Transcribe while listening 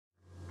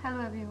Hello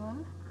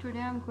everyone, today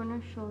I'm going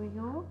to show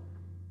you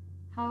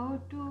how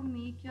to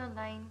make your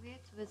line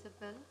weights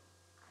visible.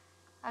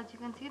 As you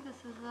can see, this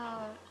is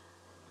a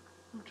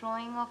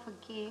drawing of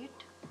a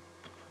gate,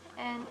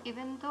 and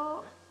even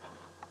though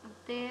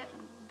the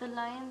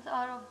lines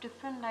are of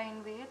different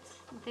line weights,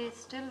 they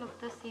still look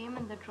the same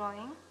in the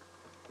drawing.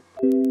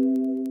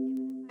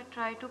 Even if I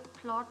try to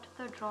plot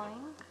the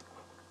drawing,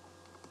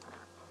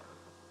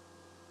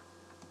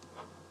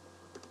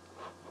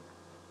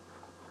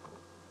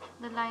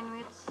 the line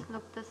weights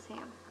look the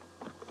same.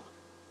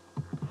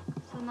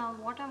 So now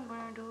what I'm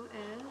going to do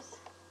is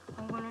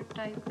I'm going to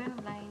type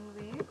in line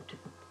weight,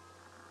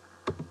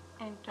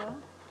 enter.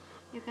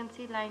 You can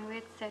see line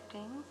weight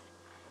settings.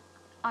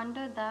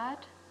 Under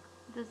that,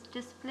 this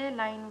display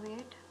line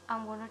weight,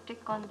 I'm going to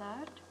tick on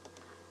that.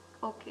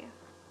 Okay,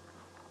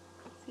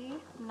 see,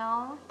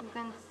 now you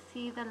can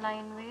see the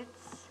line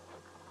weights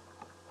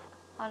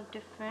are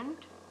different.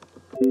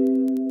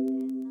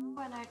 And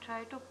now when I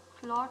try to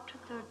plot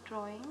the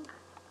drawing,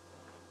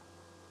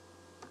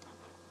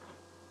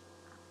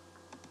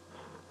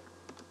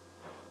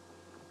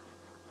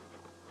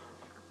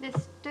 they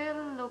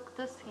still look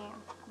the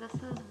same. This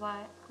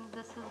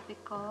is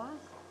because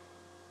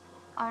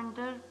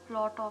under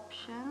plot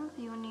options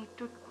you need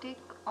to tick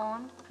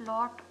on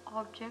plot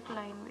object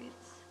line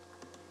weights,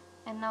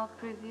 and now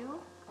preview,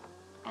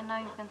 and now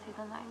you can see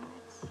the line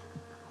weights.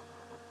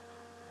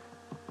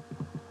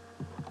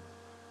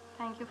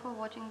 Thank you for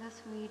watching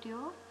this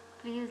video.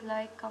 Please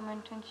like,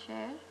 comment and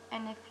share,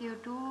 and if you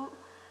do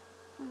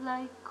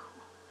like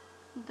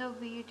the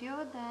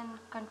video, then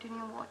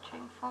continue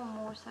watching for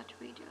more such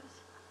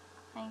videos.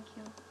 Thank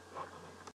you.